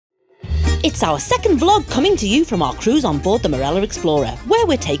It's our second vlog coming to you from our cruise on board the Marella Explorer, where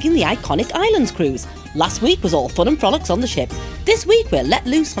we're taking the iconic Islands cruise. Last week was all fun and frolics on the ship. This week we're let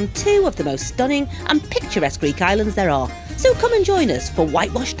loose on two of the most stunning and picturesque Greek islands there are. So come and join us for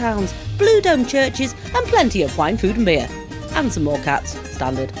whitewashed towns, blue dome churches and plenty of wine, food and beer. And some more cats,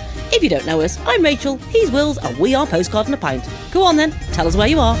 standard. If you don't know us, I'm Rachel, he's Wills and we are Postcard and a Pint. Go on then, tell us where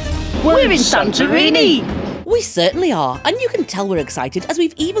you are. We're in Santorini! We certainly are, and you can tell we're excited as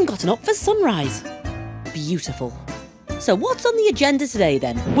we've even gotten up for sunrise. Beautiful. So what's on the agenda today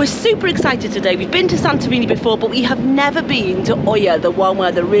then? We're super excited today. We've been to Santorini before, but we have never been to Oya, the one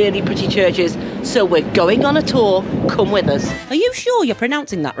where the really pretty church is. So we're going on a tour. Come with us. Are you sure you're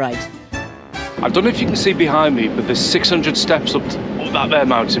pronouncing that right? I don't know if you can see behind me, but there's 600 steps up that there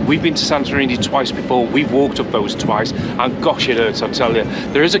mountain. We've been to Santorini twice before. We've walked up those twice, and gosh, it hurts, I tell you.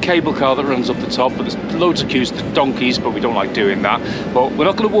 There is a cable car that runs up the top, but there's loads of queues to donkeys, but we don't like doing that. But we're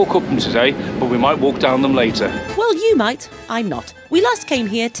not going to walk up them today, but we might walk down them later. Well, you might. I'm not. We last came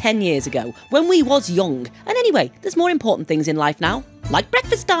here 10 years ago, when we was young. And anyway, there's more important things in life now, like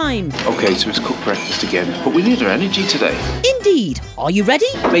breakfast time. Okay, so it's cooked breakfast again, but we need our energy today. Indeed. Are you ready?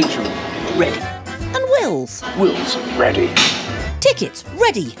 Rachel, ready. And Wills? Will's ready. Tickets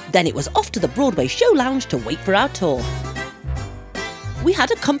ready. Then it was off to the Broadway show lounge to wait for our tour. We had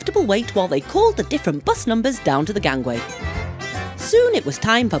a comfortable wait while they called the different bus numbers down to the gangway. Soon it was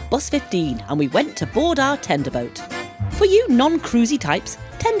time for bus 15 and we went to board our tender boat. For you non-cruisy types,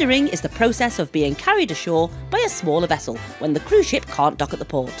 tendering is the process of being carried ashore by a smaller vessel when the cruise ship can't dock at the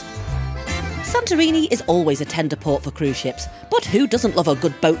port. Santorini is always a tender port for cruise ships, but who doesn't love a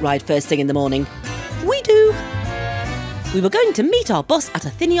good boat ride first thing in the morning? We do! We were going to meet our bus at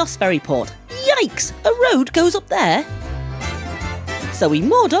Athenios ferry port. Yikes! A road goes up there! So we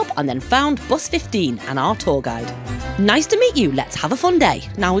moored up and then found bus 15 and our tour guide. Nice to meet you, let's have a fun day.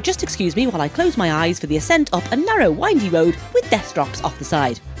 Now just excuse me while I close my eyes for the ascent up a narrow windy road with death drops off the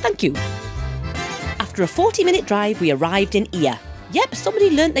side. Thank you. After a 40-minute drive we arrived in Ia. Yep,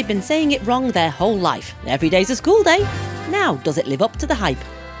 somebody learnt they've been saying it wrong their whole life. Every day's a school day. Now, does it live up to the hype?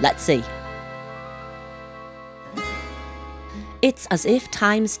 Let's see. It's as if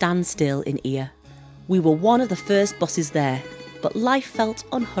time stands still in Ia. We were one of the first buses there, but life felt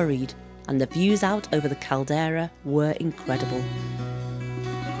unhurried and the views out over the caldera were incredible.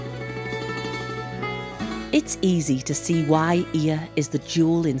 It's easy to see why Ia is the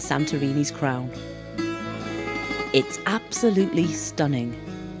jewel in Santorini's crown. It's absolutely stunning.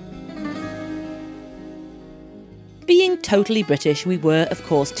 Being totally British, we were of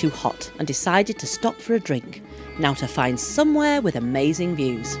course too hot and decided to stop for a drink. Now to find somewhere with amazing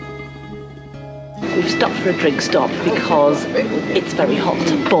views. We've stopped for a drink stop because it's very hot,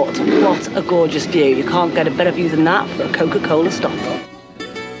 but what a gorgeous view. You can't get a better view than that for a Coca-Cola stop.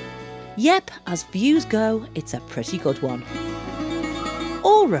 Yep, as views go, it's a pretty good one.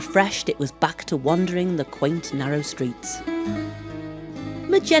 All refreshed, it was back to wandering the quaint narrow streets.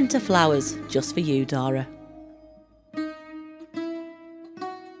 Magenta flowers, just for you, Dara.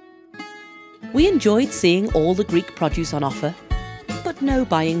 We enjoyed seeing all the Greek produce on offer, but no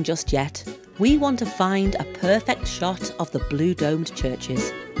buying just yet. We want to find a perfect shot of the blue-domed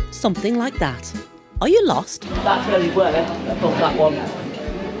churches. Something like that. Are you lost? That's where we were, above that one.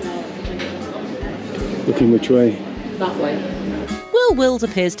 Looking which way? That way. Well, Will's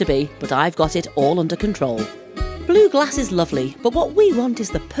appears to be, but I've got it all under control. Blue glass is lovely, but what we want is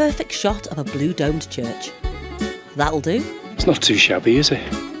the perfect shot of a blue-domed church. That'll do. It's not too shabby, is it?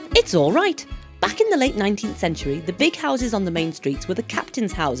 It's all right. Back in the late 19th century, the big houses on the main streets were the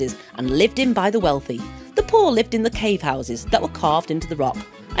captains' houses and lived in by the wealthy. The poor lived in the cave houses that were carved into the rock.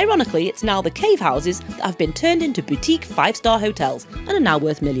 Ironically, it's now the cave houses that have been turned into boutique 5-star hotels and are now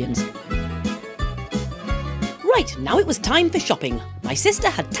worth millions. Right, now it was time for shopping. My sister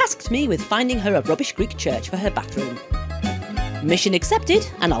had tasked me with finding her a rubbish Greek church for her bathroom. Mission accepted,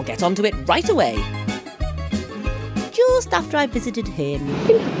 and I'll get onto it right away. Just after I visited him.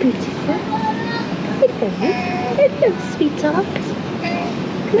 Beautiful. Hello, sweetheart.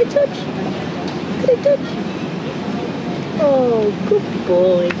 Can I touch? Can I touch? Oh, good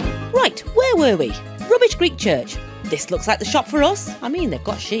boy. Right, where were we? Rubbish Greek church. This looks like the shop for us. I mean, they've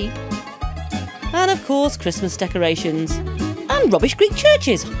got sheep. And of course, Christmas decorations. And rubbish Greek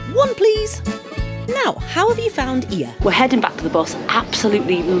churches. One, please. Now, how have you found Ia? We're heading back to the bus.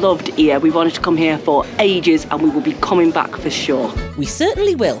 Absolutely loved Ia. We wanted to come here for ages and we will be coming back for sure. We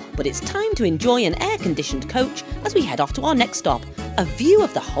certainly will, but it's time to enjoy an air-conditioned coach as we head off to our next stop, a view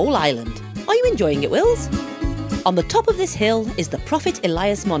of the whole island. Are you enjoying it, Wills? On the top of this hill is the Prophet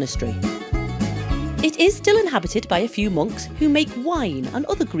Elias Monastery. It is still inhabited by a few monks who make wine and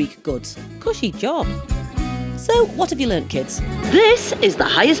other Greek goods. Cushy job. So, what have you learnt, kids? This is the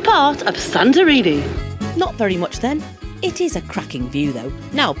highest part of Santorini. Not very much then. It is a cracking view though.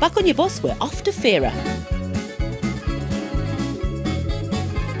 Now, back on your bus, we're off to Fira.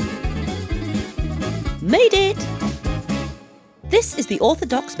 Made it! This is the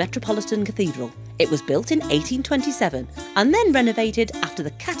Orthodox Metropolitan Cathedral. It was built in 1827 and then renovated after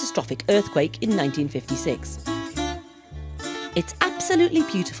the catastrophic earthquake in 1956. It's absolutely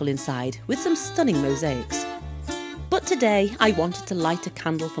beautiful inside with some stunning mosaics. But today I wanted to light a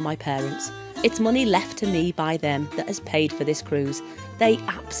candle for my parents. It's money left to me by them that has paid for this cruise. They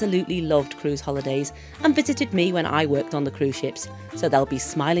absolutely loved cruise holidays and visited me when I worked on the cruise ships, so they'll be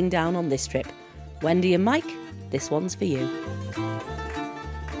smiling down on this trip. Wendy and Mike, this one's for you.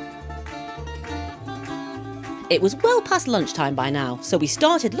 It was well past lunchtime by now, so we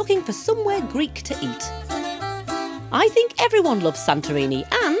started looking for somewhere Greek to eat. I think everyone loves Santorini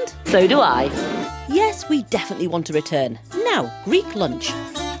and... So do I. Yes, we definitely want to return. Now, Greek lunch.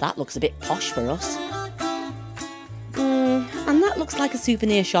 That looks a bit posh for us. And that looks like a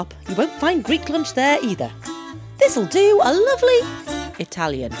souvenir shop. You won't find Greek lunch there either. This'll do, a lovely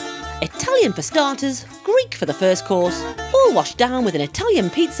Italian. Italian for starters, Greek for the first course, all washed down with an Italian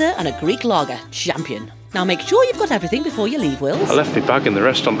pizza and a Greek lager. Champion. Now make sure you've got everything before you leave, Wills. I left my bag in the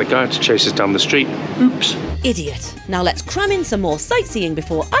restaurant. The guy had to chase us down the street. Oops. Idiot. Now let's cram in some more sightseeing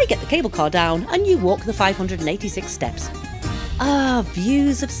before I get the cable car down and you walk the 586 steps. Ah,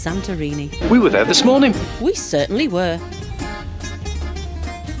 views of Santorini. We were there this morning. We certainly were.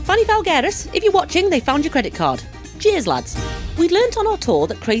 Fanny Falgaris, if you're watching, they found your credit card. Cheers, lads. We'd learnt on our tour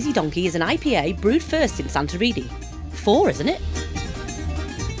that Crazy Donkey is an IPA brewed first in Santorini. 4, isn't it?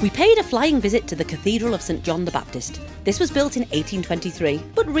 We paid a flying visit to the Cathedral of St John the Baptist. This was built in 1823,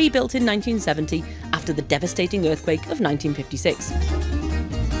 but rebuilt in 1970 after the devastating earthquake of 1956.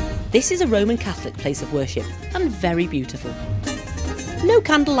 This is a Roman Catholic place of worship, and very beautiful. No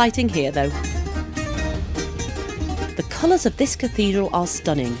candle lighting here though. The colours of this cathedral are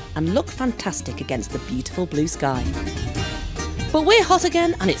stunning and look fantastic against the beautiful blue sky. But we're hot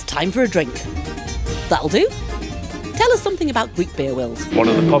again and it's time for a drink. That'll do. Tell us something about Greek beer, Wills. One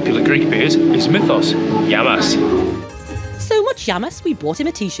of the popular Greek beers is Mythos, Yamas. So much Yamas, we bought him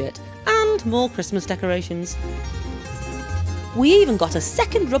a t-shirt and more Christmas decorations. We even got a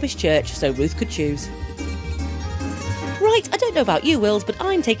second rubbish church so Ruth could choose. Right, I don't know about you, Wills, but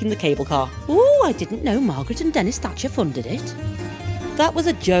I'm taking the cable car. Ooh, I didn't know Margaret and Dennis Thatcher funded it. That was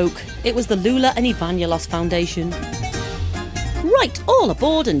a joke. It was the Lula and Evangelos Foundation. Right, all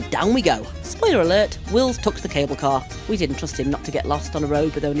aboard and down we go. Spoiler alert, Wills took the cable car. We didn't trust him not to get lost on a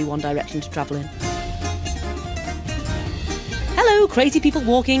road with only one direction to travel in. Hello, crazy people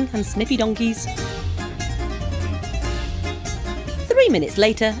walking and sniffy donkeys. 3 minutes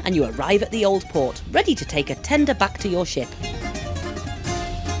later and you arrive at the old port, ready to take a tender back to your ship.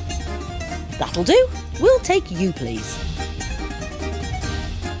 That'll do. We'll take you, please.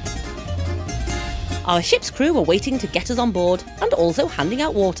 Our ship's crew were waiting to get us on board and also handing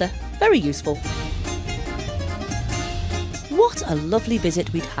out water. Very useful. What a lovely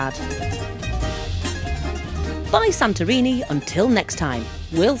visit we'd had. Bye Santorini, until next time.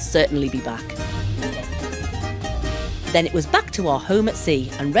 We'll certainly be back. Then it was back to our home at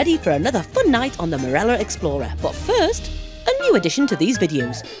sea and ready for another fun night on the Marella Explorer. But first, a new addition to these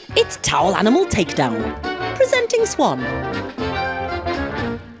videos. It's Towel Animal Takedown. Presenting Swan.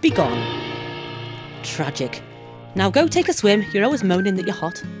 Be gone. Tragic. Now go take a swim, you're always moaning that you're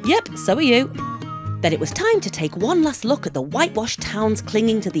hot. Yep, so are you. Then it was time to take one last look at the whitewashed towns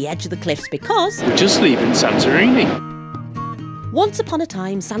clinging to the edge of the cliffs because... We're just leaving Santorini. Once upon a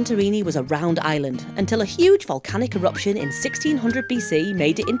time, Santorini was a round island until a huge volcanic eruption in 1600 BC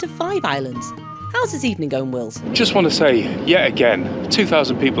made it into 5 islands. How's this evening going, Wills? Just want to say, yet again,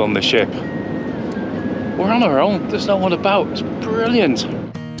 2,000 people on the ship. We're on our own, there's no one about, it's brilliant.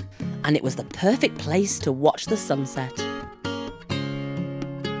 And it was the perfect place to watch the sunset.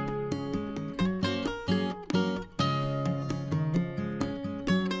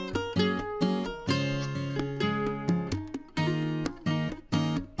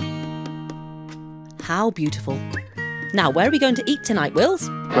 How beautiful. Now, where are we going to eat tonight, Wills?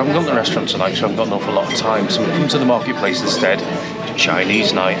 We haven't got the restaurant tonight, so I haven't got an awful lot of time, so we'll come to the marketplace instead.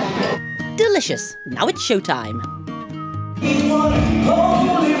 Chinese night. Delicious. Now it's showtime.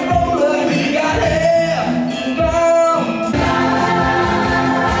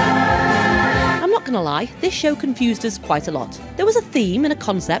 I'm not gonna lie, this show confused us quite a lot. There was a theme and a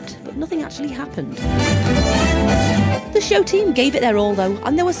concept, but nothing actually happened. The show team gave it their all though,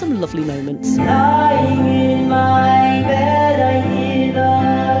 and there were some lovely moments. Lying in my bed, I hear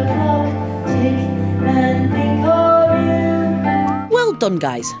the clock tick and think of you. Well done,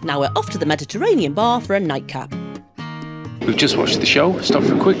 guys. Now we're off to the Mediterranean bar for a nightcap. We've just watched the show, stopped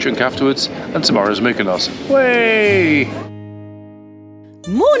for a quick drink afterwards, and tomorrow's Mykonos. Way!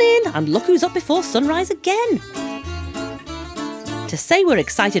 Morning, and look who's up before sunrise again. To say we're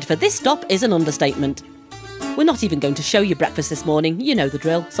excited for this stop is an understatement. We're not even going to show you breakfast this morning, you know the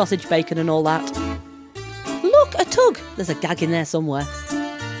drill, sausage, bacon and all that. Look, a tug! There's a gag in there somewhere.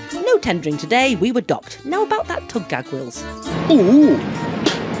 No tendering today, we were docked. Now about that tug gag, Wills. Ooh!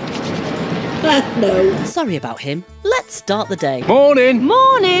 No. Sorry about him. Let's start the day. Morning!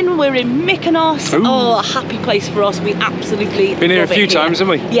 Morning, we're in Mykonos. Ooh. Oh, a happy place for us. We absolutely Been here a love it few times,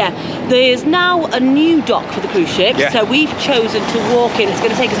 haven't we? Yeah. There's now a new dock for the cruise ship, Yeah. so we've chosen to walk in. It's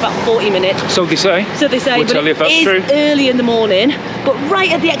going to take us about 40 minutes. So they say. So they say, We'll but tell you if that's it true. is early in the morning. But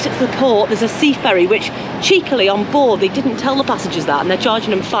right at the exit to the port, there's a sea ferry, which cheekily on board, they didn't tell the passengers that, and they're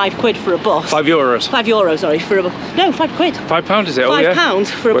charging them £5 for a bus. €5. €5, sorry, for a bus. No, £5. £5 is it? Oh yeah. £5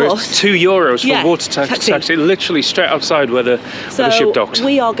 for a Whereas bus. €2 for Yeah, water taxi. taxi. Literally straight outside where the ship docks.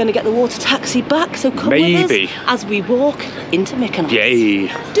 We are going to get the water taxi back, so come with Maybe. us as we walk into Mykonos. Yay!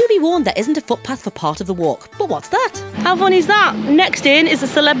 Do be warned, there isn't a footpath for part of the walk. But what's that? How fun is that? Next in is the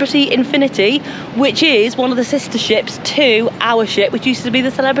Celebrity Infinity, which is one of the sister ships to our ship, which used to be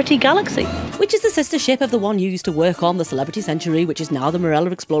the Celebrity Galaxy. Which is the sister ship of the one used to work on the Celebrity Century, which is now the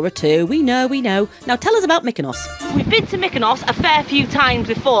Marella Explorer 2. We know. Now tell us about Mykonos. We've been to Mykonos a fair few times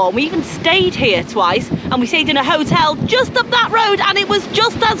before. We even stayed here twice, and we stayed in a hotel just up that road, and it was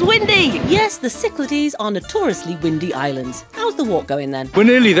just as windy. Yes, the Cyclades are notoriously windy islands. How's the walk going then? We're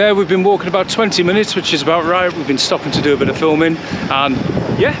nearly there. We've been walking about 20 minutes, which is about right. We've been stopping to do a bit of filming, and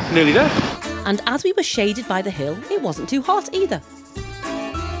yeah, nearly there. And as we were shaded by the hill, it wasn't too hot either.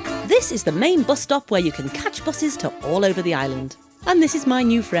 This is the main bus stop where you can catch buses to all over the island. And this is my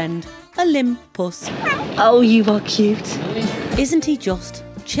new friend, Olympus. Oh, you are cute. Isn't he just?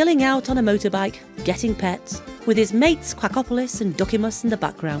 Chilling out on a motorbike, getting pets, with his mates Quackopolis and Duckimus in the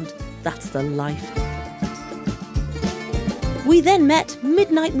background. That's the life. We then met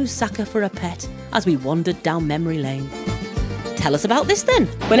Midnight Moussaka for a pet as we wandered down memory lane. Tell us about this then.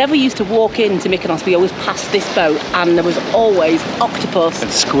 Whenever we used to walk into Mykonos, we always passed this boat, and there was always octopus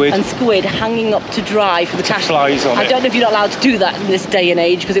And squid. hanging up to dry for the cash. Flies on I it. don't know if you're not allowed to do that in this day and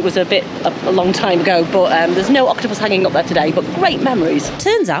age because it was a long time ago, but there's no octopus hanging up there today, but great memories.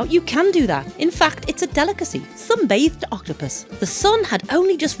 Turns out you can do that. In fact, it's a delicacy. Sunbathed octopus. The sun had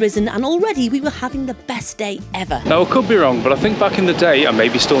only just risen and already we were having the best day ever. Now, I could be wrong, but I think back in the day, and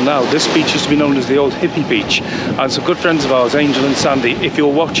maybe still now, this beach used to be known as the old hippie beach. And some good friends of ours, Angel and Sandy, if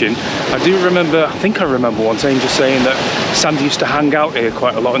you're watching, I think I remember once Angel saying that Sandy used to hang out here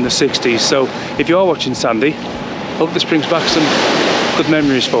quite a lot in the 60s. So if you are watching, Sandy, hope this brings back some good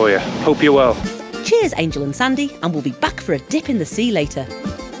memories for you. Hope you're well. Cheers, Angel and Sandy, and we'll be back for a dip in the sea later.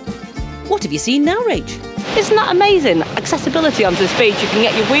 What have you seen now, Rach? Isn't that amazing? Accessibility onto this beach. You can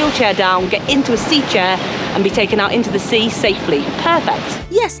get your wheelchair down, get into a sea chair and be taken out into the sea safely. Perfect.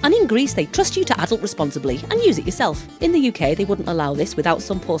 Yes, and in Greece they trust you to adult responsibly and use it yourself. In the UK they wouldn't allow this without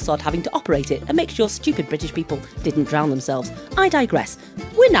some poor sod having to operate it and make sure stupid British people didn't drown themselves. I digress.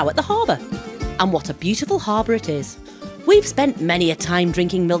 We're now at the harbour. And what a beautiful harbour it is. We've spent many a time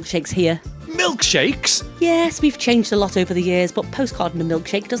drinking milkshakes here. Milkshakes? Yes, we've changed a lot over the years, but postcard and a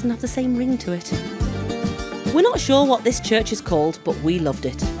milkshake doesn't have the same ring to it. We're not sure what this church is called, but we loved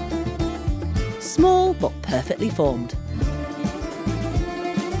it. Small but perfectly formed.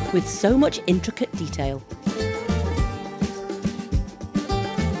 With so much intricate detail.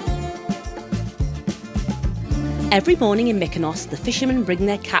 Every morning in Mykonos, the fishermen bring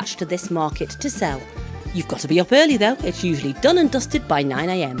their catch to this market to sell. You've got to be up early though, it's usually done and dusted by 9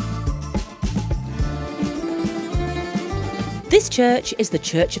 AM. This church is the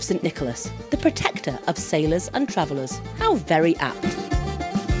Church of St Nicholas, the protector of sailors and travellers. How very apt.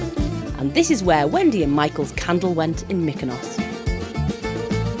 And this is where Wendy and Michael's candle went in Mykonos.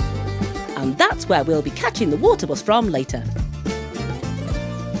 And that's where we'll be catching the water bus from later.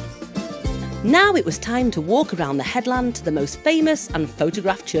 Now it was time to walk around the headland to the most famous and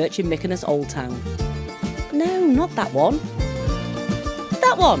photographed church in Mykonos Old Town. No, not that one.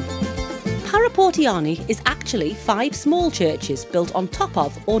 That one! Paraportiani is actually 5 small churches built on top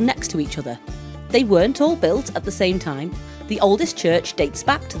of or next to each other. They weren't all built at the same time. The oldest church dates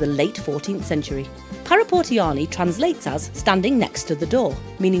back to the late 14th century. Paraportiani translates as standing next to the door,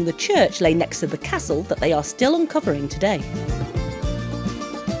 meaning the church lay next to the castle that they are still uncovering today.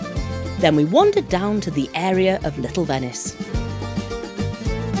 Then we wandered down to the area of Little Venice.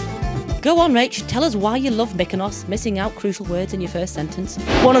 Go on, Rach, tell us why you love Mykonos, missing out crucial words in your first sentence.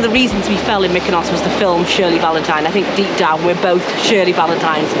 One of the reasons we fell in Mykonos was the film Shirley Valentine. I think deep down we're both Shirley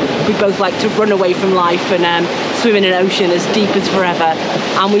Valentines. We both like to run away from life and swim in an ocean as deep as forever.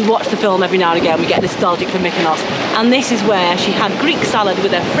 And we watch the film every now and again, we get nostalgic for Mykonos. And this is where she had Greek salad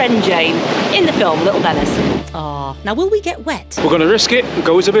with her friend Jane in the film Little Venice. Ah, now will we get wet? We're going to risk it and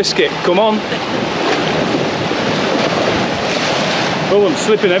go as a biscuit. Come on. Oh, I'm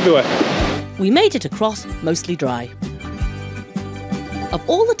slipping everywhere. We made it across, mostly dry. Of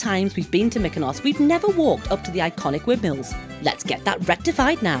all the times we've been to Mykonos, we've never walked up to the iconic windmills. Let's get that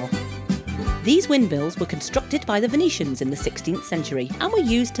rectified now. These windmills were constructed by the Venetians in the 16th century and were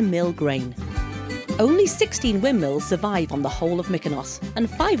used to mill grain. Only 16 windmills survive on the whole of Mykonos, and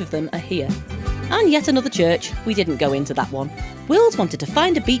 5 of them are here. And yet another church. We didn't go into that one. Wills wanted to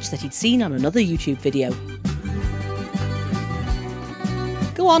find a beach that he'd seen on another YouTube video.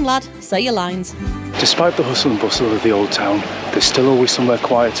 Go on, lad, say your lines. Despite the hustle and bustle of the old town, there's still always somewhere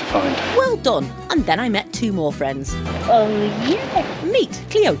quiet to find. Well done. And then I met 2 more friends. Oh yeah. Meet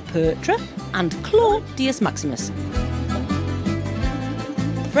Cleopatra and Claudius Maximus.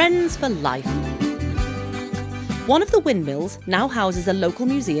 Friends for life. One of the windmills now houses a local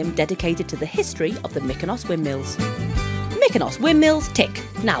museum dedicated to the history of the Mykonos windmills. Mykonos windmills, tick.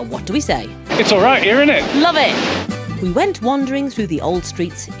 Now what do we say? It's all right here, isn't it? Love it! We went wandering through the old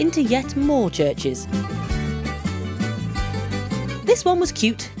streets into yet more churches. This one was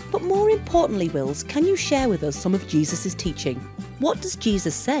cute, but more importantly, Wills, can you share with us some of Jesus' teaching? What does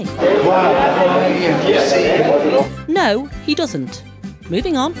Jesus say? No, he doesn't.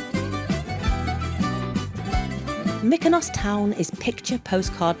 Moving on. Mykonos town is picture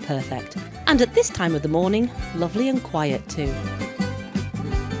postcard perfect, and at this time of the morning, lovely and quiet too.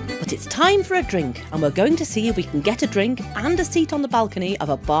 But it's time for a drink, and we're going to see if we can get a drink and a seat on the balcony of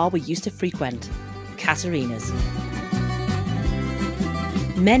a bar we used to frequent, Katerina's.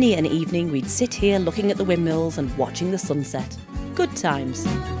 Many an evening we'd sit here looking at the windmills and watching the sunset. Good times.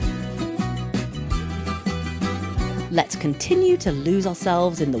 Let's continue to lose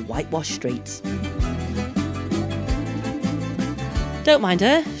ourselves in the whitewashed streets. Don't mind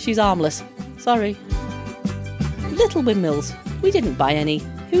her, she's harmless. Sorry. Little windmills, we didn't buy any.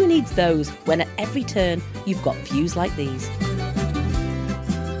 Who needs those when at every turn you've got views like these?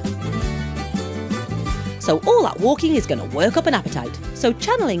 So all that walking is going to work up an appetite. So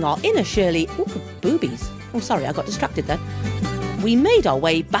channeling our inner Shirley... Ooh, boobies. Oh, sorry, I got distracted then. We made our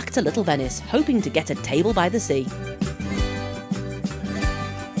way back to Little Venice, hoping to get a table by the sea.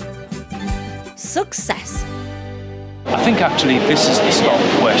 Success! I think actually this is the spot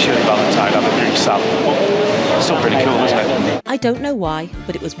where Shirley Valentine had a Greek salad. It's still pretty cool, isn't it? I don't know why,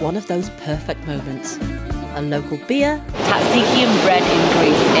 but it was one of those perfect moments. A local beer. Tzatziki and bread in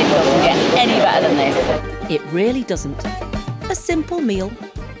Greece. It doesn't get any better than this. It really doesn't. A simple meal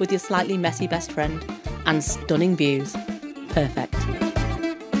with your slightly messy best friend and stunning views. Perfect.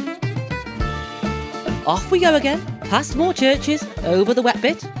 Off we go again, past more churches, over the wet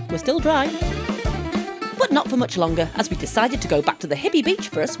bit. We're still dry. But not for much longer, as we decided to go back to the hippie beach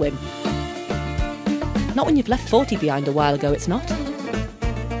for a swim. Not when you've left 40 behind a while ago, it's not.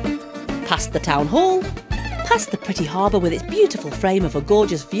 Past the town hall, past the pretty harbour with its beautiful frame of a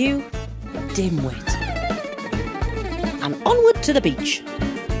gorgeous view, dimwit. And onward to the beach.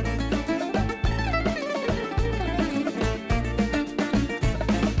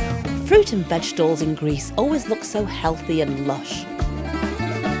 Fruit and veg stalls in Greece always look so healthy and lush.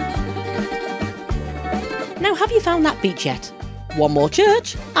 Now, have you found that beach yet? One more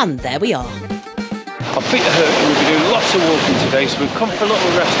church, and there we are. Our feet are hurt and we'll be doing lots of walking today, so we've come for a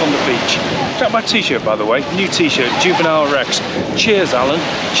little rest on the beach. Check my t-shirt, by the way. New t-shirt, Juvenile Rex. Cheers, Alan.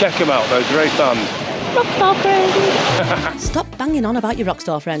 Check him out, though. Great band. Rockstar friends. Stop banging on about your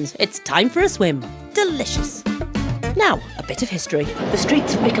rockstar friends. It's time for a swim. Delicious. Now, a bit of history. The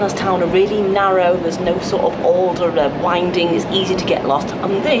streets of Mykonos town are really narrow, there's no sort of order, winding, it's easy to get lost,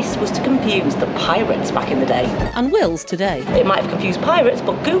 and this was to confuse the pirates back in the day. And Wills today. It might have confused pirates,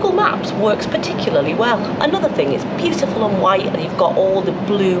 but Google Maps works particularly well. Another thing, it's beautiful and white, and you've got all the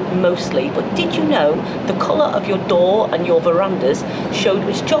blue mostly, but did you know the colour of your door and your verandas showed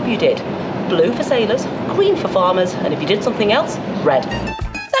which job you did? Blue for sailors, green for farmers, and if you did something else, red.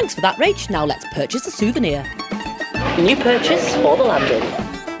 Thanks for that, Rach. Now let's purchase a souvenir. New purchase for the landing.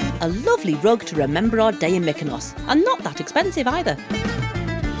 A lovely rug to remember our day in Mykonos, and not that expensive either.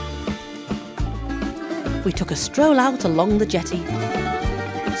 We took a stroll out along the jetty,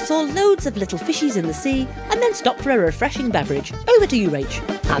 saw loads of little fishies in the sea, and then stopped for a refreshing beverage. Over to you, Rach.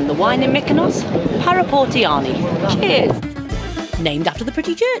 And the wine in Mykonos? Paraportiani. Cheers! Named after the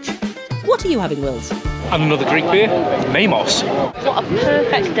pretty church. What are you having, Wills? And another Greek beer, Mamos. What a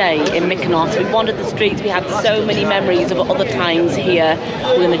perfect day in Mykonos. We wandered the streets, we had so many memories of other times here.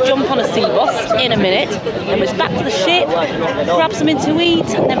 We're going to jump on a sea bus in a minute, then we're back to the ship, grab something to eat,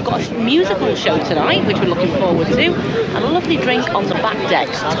 and then we've got a musical show tonight, which we're looking forward to, and a lovely drink on the back deck.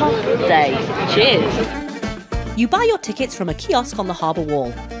 Top day. Cheers. You buy your tickets from a kiosk on the harbour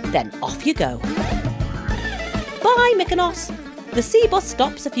wall. Then off you go. Bye, Mykonos. The sea bus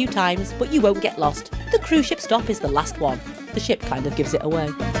stops a few times, but you won't get lost. The cruise ship stop is the last one. The ship kind of gives it away.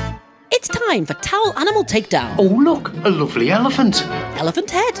 It's time for Towel Animal Takedown. Oh look, a lovely elephant.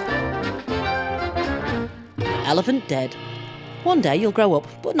 Elephant head. Elephant dead. One day you'll grow up,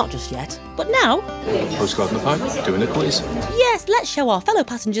 but not just yet. But now... Postcard in the pipe, doing a quiz. Yes, let's show our fellow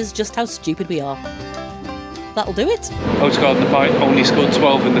passengers just how stupid we are. That'll do it. Postcard in the pipe only scored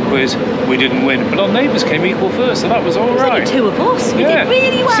 12 in the quiz. We didn't win, but our neighbours came equal first, so that was all right. There's only 2 of us. We did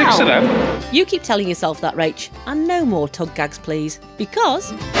really well. 6 of them. You keep telling yourself that, Rach. And no more tug gags, please.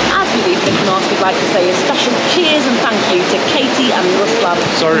 Because... As we leave Mykonos, we'd like to say a special cheers and thank you to Katie and Ruslan.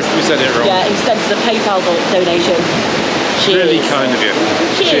 Sorry if we said it wrong. Yeah, who sent us a PayPal donation. Cheers. Really kind of you.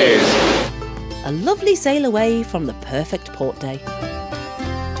 Cheers. a lovely sail away from the perfect port day.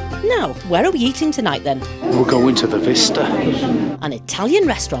 Now, where are we eating tonight then? We're going to the Vista. An Italian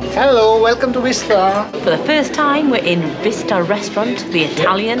restaurant. Hello, welcome to Vista. For the first time, we're in Vista Restaurant, the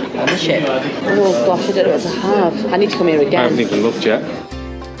Italian on the ship. Oh gosh, I don't know what to have. I need to come here I again. haven't even looked yet.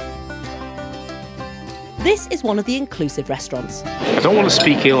 This is one of the inclusive restaurants. I don't want to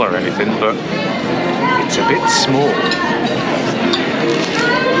speak ill or anything, but it's a bit small.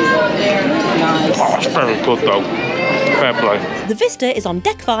 Nice. Oh, it's very good though. Fair play. The Vista is on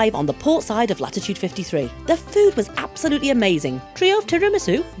deck 5 on the port side of latitude 53. The food was absolutely amazing. Trio of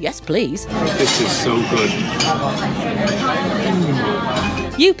tiramisu? Yes, please. This is so good.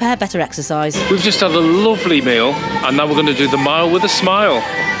 You pair better exercise. We've just had a lovely meal, and now we're going to do the mile with a smile.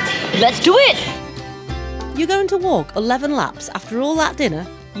 Let's do it! You're going to walk 11 laps after all that dinner?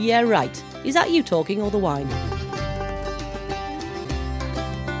 Yeah, right. Is that you talking or the wine?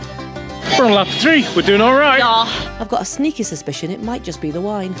 We're on lap 3. We're doing all right. Oh, I've got a sneaky suspicion it might just be the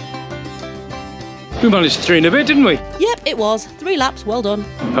wine. We managed 3 in a bit, didn't we? Yep, it was. 3 laps, well done.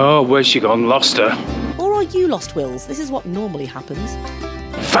 Oh, where's she gone? Lost her. Or are you lost, Wills? This is what normally happens.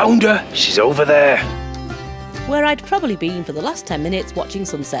 Found her. She's over there. Where I'd probably been for the last 10 minutes watching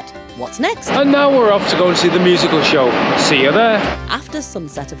sunset. What's next? And now we're off to go and see the musical show. See you there. After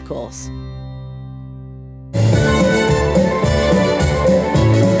sunset, of course.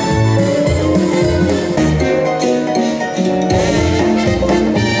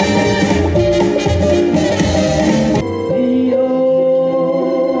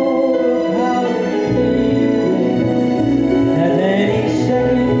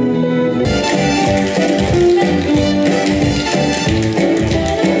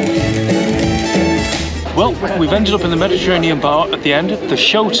 Well, we've ended up in the Mediterranean bar at the end. The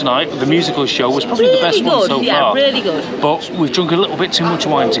show tonight, the musical show, was probably the best one so far. Yeah, really good. But we've drunk a little bit too much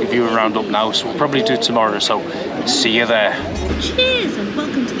wine to give you a roundup now, so we'll probably do it tomorrow. So, see you there. Cheers and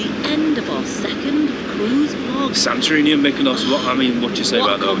welcome to the end of our second cruise vlog. Santorini and Mykonos, what do you say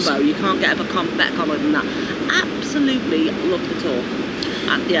What about those? combo? You can't get a better combo than that. Absolutely love the tour.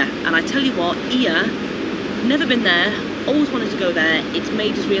 And I tell you what, Ia, never been there, always wanted to go there. It's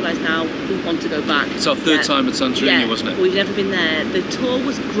made us realise now we want to go back. It's our third time at Santorini, wasn't it? We've never been there. The tour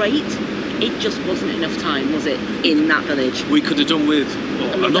was great. It just wasn't enough time, was it, in that village? We could have done with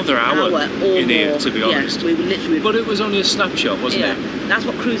another hour or in here, more. to be honest. Yeah, we were literally... But it was only a snapshot, wasn't it? That's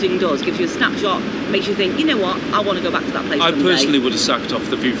what cruising does. Gives you a snapshot, makes you think, you know what, I want to go back to that place I someday. personally would have sacked off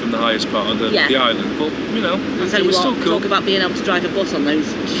the view from the highest part of the island, but, you know, I'll tell it you was what, still cool. talk about being able to drive a bus on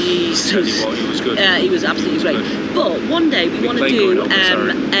those. Jesus. Tell you what, it was good. It was absolutely great. Good. But one day we want to do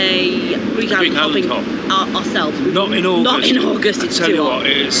a Greek island hopping ourselves. Not in August. Not in August, it's I tell too you hot. what,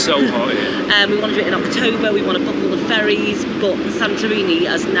 it is so hot here. We want to do it in October, we want to book all the ferries, but Santorini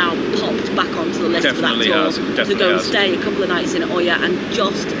has now popped back onto the list Definitely for that has, tour. definitely to go and has. stay a couple of nights in Oya and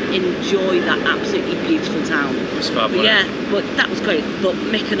just enjoy that absolutely beautiful town. It's fab, But yeah, but that was great. But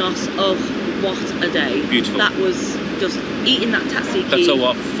Mykonos, oh, what a day. Beautiful. That was just eating that tzatziki. That's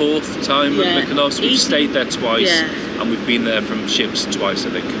our 4th time at Mykonos. We've stayed there twice, and we've been there from ships twice, I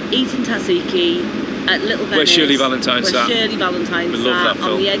think. Eating tzatziki at Little Venice. Where Shirley Valentine sat. Where Shirley Valentine We love sat that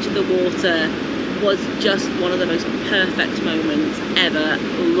film. on the edge of the water was just one of the most perfect moments ever.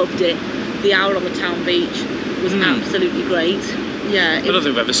 Loved it. The hour on the town beach was absolutely great. Yeah. I don't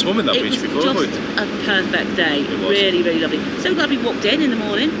think we've ever swum in that beach before. It was just a perfect day. It was. Really, really lovely. So glad we walked in the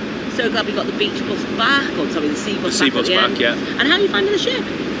morning. So glad we got the beach bus back, or sorry, the sea bus back. The sea bus back, yeah. And how are you finding the ship?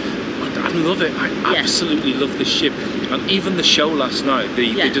 I love it. I absolutely love the ship. And even the show last night,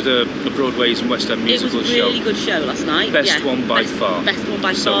 they did a Broadway's and West End musical show. It was a really good show last night. Best one by far. Best one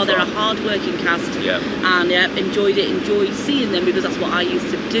by far. They're a hard-working cast. Yeah. And enjoyed seeing them because that's what I used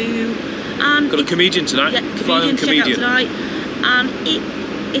to do. And got a comedian tonight. Yeah, comedian. Check out tonight. And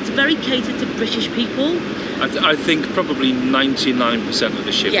it's very catered to British people. I think probably 99% of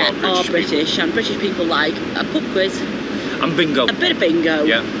the ship are British. And British people like a pub quiz. And bingo. A bit of bingo.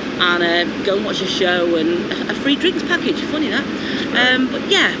 Yeah. And go and watch a show and a free drinks package. Funny that. But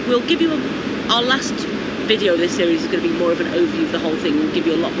yeah, we'll give you our last video of this series is going to be more of an overview of the whole thing. We'll give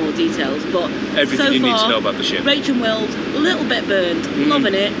you a lot more details. But everything so you far, need to know about the ship. Rach and Will's a little bit burned.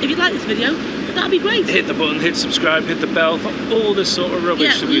 Loving it. If you'd like this video, that'd be great. Hit the button, hit subscribe, hit the bell for all this sort of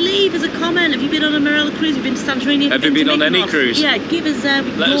rubbish. Yeah, leave us a comment. Have you been on a Marella cruise? Have you been to Santorini? Have you been on any cruise? Yeah, give us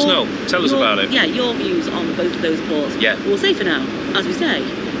let us know. Tell us about it. Yeah, your views on both of those ports. Yeah. We'll say for now, as we say,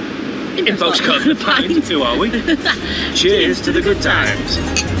 in postcard the pint, who are we? Cheers to the good times.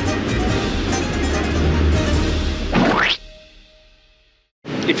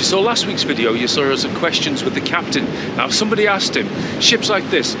 If you saw last week's video, you saw us at questions with the captain. Now, somebody asked him, ships like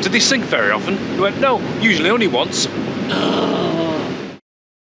this, do they sink very often? He went, no, usually only once.